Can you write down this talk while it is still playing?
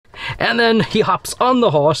And then he hops on the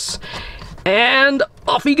horse, and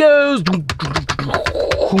off he goes.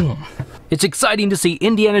 It's exciting to see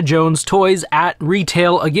Indiana Jones toys at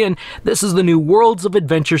retail again. This is the new Worlds of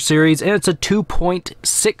Adventure series, and it's a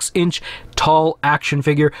 2.6-inch tall action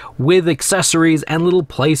figure with accessories and little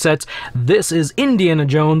playsets. This is Indiana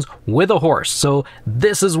Jones with a horse. So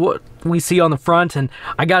this is what we see on the front, and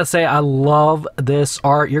I gotta say, I love this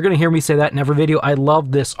art. You're gonna hear me say that in every video. I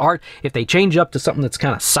love this art. If they change up to something that's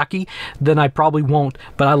kind of sucky, then I probably won't,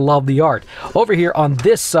 but I love the art. Over here on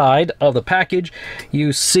this side of the package,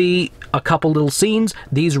 you see a couple little scenes.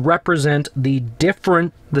 These represent the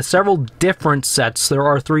several different sets. There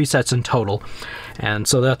are 3 sets in total, and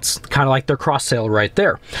so that's kind of like their cross sale right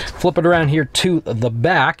there. Flip it around here to the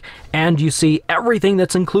back, and you see everything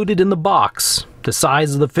that's included in the box. The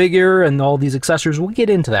size of the figure and all these accessories, we'll get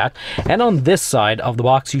into that. And on this side of the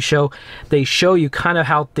box, they show you kind of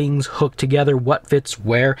how things hook together, what fits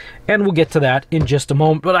where, and we'll get to that in just a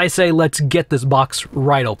moment. But I say, let's get this box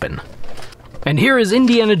right open. And here is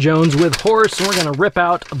Indiana Jones with horse, and we're going to rip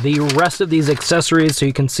out the rest of these accessories so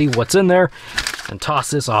you can see what's in there, and toss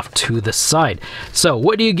this off to the side. So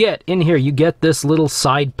what do you get in here? You get this little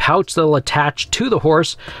side pouch that'll attach to the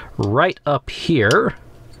horse right up here,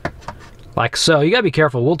 like so. You gotta be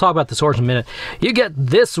careful. We'll talk about this horse in a minute. You get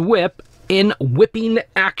this whip in whipping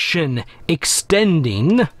action,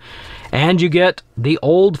 extending. And you get the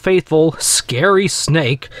old faithful scary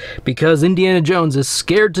snake, because Indiana Jones is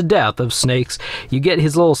scared to death of snakes. You get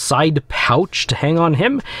his little side pouch to hang on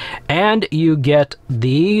him, and you get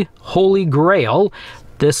the Holy Grail.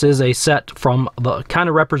 This is a set from kind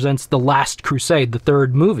of represents the Last Crusade, the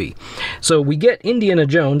 3rd movie. So we get Indiana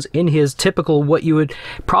Jones in his typical, what you would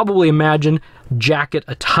probably imagine, jacket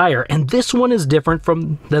attire, and this one is different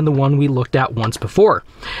than the one we looked at once before.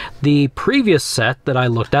 The previous set that I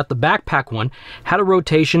looked at, the backpack one, had a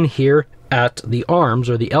rotation here at the arms,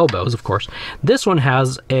 or the elbows, of course. This one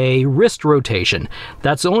has a wrist rotation.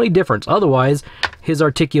 That's the only difference. Otherwise, his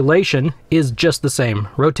articulation is just the same.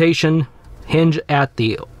 Rotation, hinge at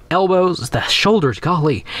the elbows, the shoulders,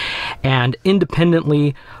 golly, and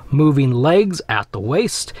independently moving legs at the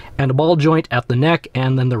waist, and a ball joint at the neck,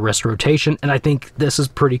 and then the wrist rotation, and I think this is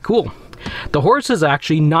pretty cool. The horse is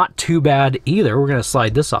actually not too bad either. We're going to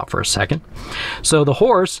slide this off for a second. So the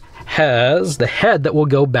horse has the head that will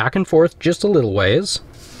go back and forth just a little ways,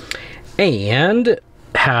 and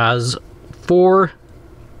has four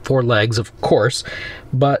legs, of course,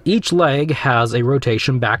 but each leg has a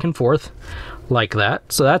rotation back and forth like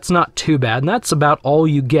that, so that's not too bad, and that's about all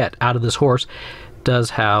you get out of this horse. It does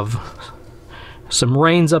have some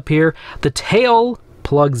reins up here. The tail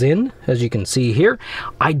plugs in, as you can see here.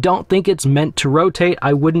 I don't think it's meant to rotate.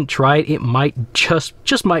 I wouldn't try it. It might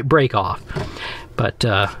just might break off, but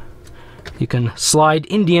you can slide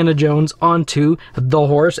Indiana Jones onto the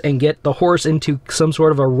horse and get the horse into some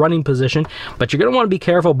sort of a running position, but you're going to want to be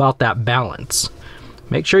careful about that balance.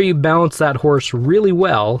 Make sure you balance that horse really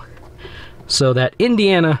well so that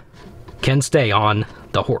Indiana can stay on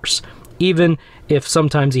the horse, even if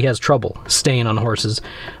sometimes he has trouble staying on horses.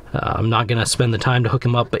 I'm not going to spend the time to hook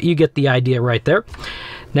him up, but you get the idea right there.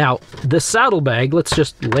 Now, the saddlebag, let's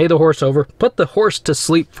just lay the horse over, put the horse to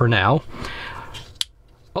sleep for now.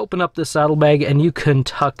 Open up the saddlebag, and you can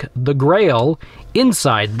tuck the grail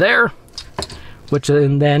inside there, which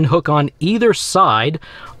then hook on either side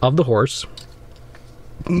of the horse.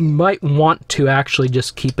 You might want to actually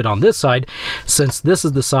just keep it on this side, since this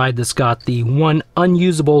is the side that's got the one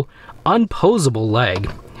unusable, unposable leg.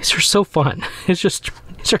 These are so fun. These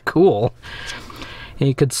are cool. And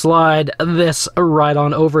you could slide this right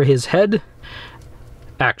on over his head.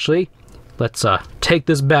 Actually, let's take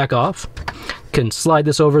this back off. Can slide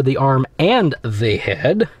this over the arm and the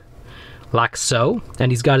head, like so. And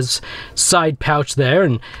he's got his side pouch there,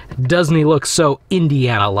 and doesn't he look so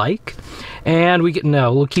Indiana-like? And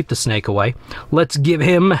we'll keep the snake away. Let's give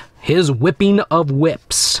him his whipping of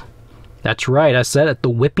whips. That's right, I said it, the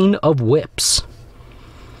whipping of whips.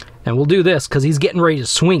 And we'll do this because he's getting ready to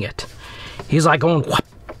swing it. He's like going whoop,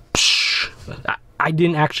 psh. I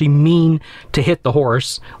didn't actually mean to hit the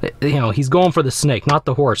horse. You know, he's going for the snake, not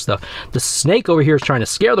the horse. The snake over here is trying to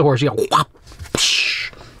scare the horse. You go whoop,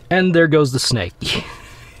 psh, and there goes the snake.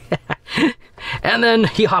 And then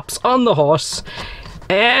he hops on the horse,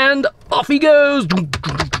 and off he goes.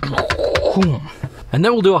 And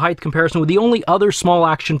then we'll do a height comparison with the only other small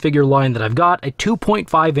action figure line that I've got, a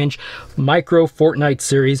 2.5-inch Micro Fortnite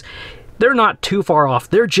series. They're not too far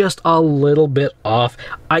off. They're just a little bit off.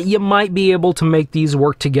 You might be able to make these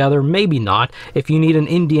work together, maybe not, if you need an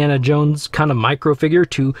Indiana Jones kind of micro figure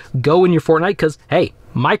to go in your Fortnite, because, hey,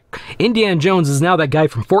 Indiana Jones is now that guy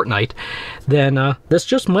from Fortnite, then this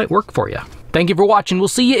just might work for you. Thank you for watching. We'll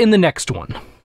see you in the next one.